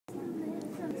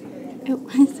It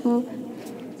was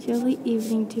a chilly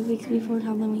evening 2 weeks before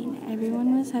Halloween.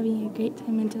 Everyone was having a great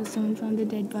time until someone found a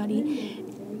dead body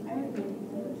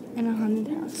in a haunted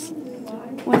house.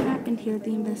 What happened here? The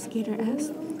investigator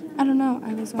asked. I don't know.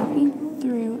 I was walking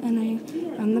through and I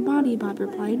found the body, Bob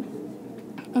replied.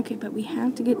 Okay, but we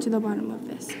have to get to the bottom of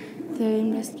this, the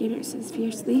investigator says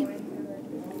fiercely.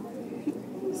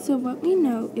 So what we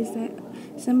know is that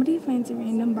somebody finds a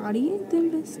random body,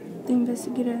 the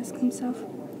investigator asks himself.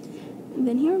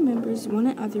 Then he remembers one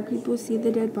and other people see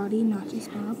the dead body, not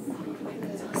just Bob.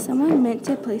 Someone meant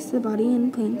to place the body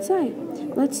in plain sight.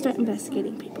 Let's start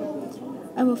investigating,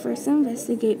 people. I will first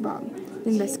investigate Bob, the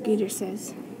investigator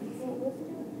says.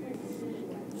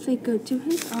 They go to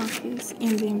his office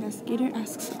and the investigator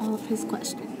asks all of his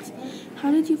questions.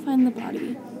 How did you find the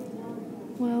body?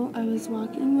 Well, I was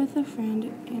walking with a friend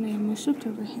and I almost tripped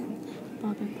over him,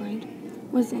 Bob replied.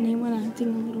 Was anyone acting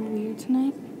a little weird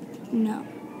tonight? No.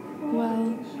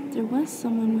 Well, there was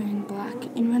someone wearing black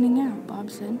and running out,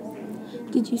 Bob said.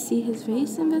 Did you see his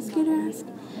face? The investigator asked.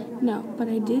 No, but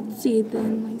I did see the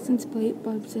license plate,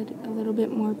 Bob said, a little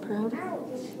bit more proud.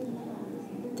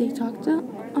 They talked a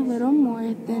little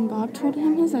more, then Bob told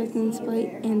him his license plate,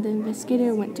 and the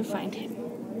investigator went to find him.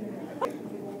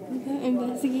 The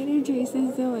investigator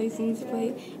traces the license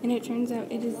plate, and it turns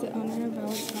out it is the owner of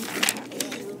Alex Thompson's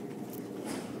house.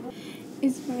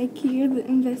 Is Mike here? The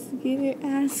investigator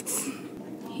asks.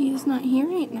 He is not here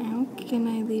right now. Can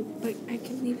I leave? But I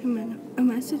can leave him a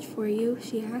message for you,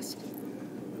 she asked.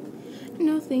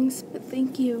 No thanks, but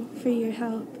thank you for your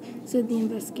help, said the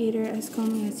investigator as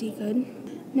calmly as he could.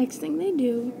 Next thing they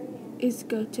do is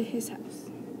go to his house.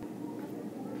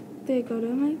 They go to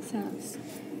Mike's house,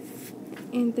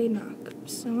 and they knock.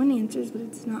 Someone answers, but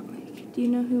it's not Mike. Do you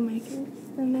know who Mike is?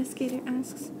 The investigator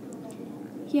asks.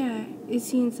 Yeah,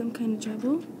 is he in some kind of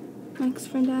trouble? Mike's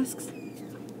friend asks.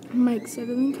 Mike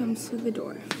suddenly comes to the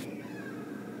door.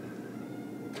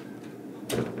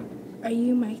 Are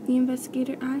you Mike? The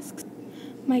investigator asks.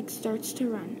 Mike starts to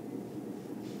run.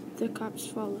 The cops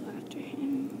follow after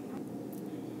him.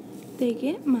 They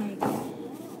get Mike.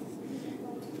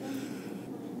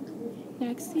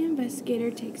 Next, the investigator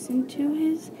takes him to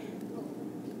his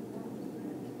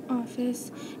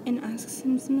office and asks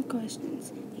him some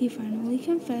questions. He finally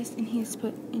confessed and he is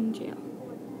put in jail.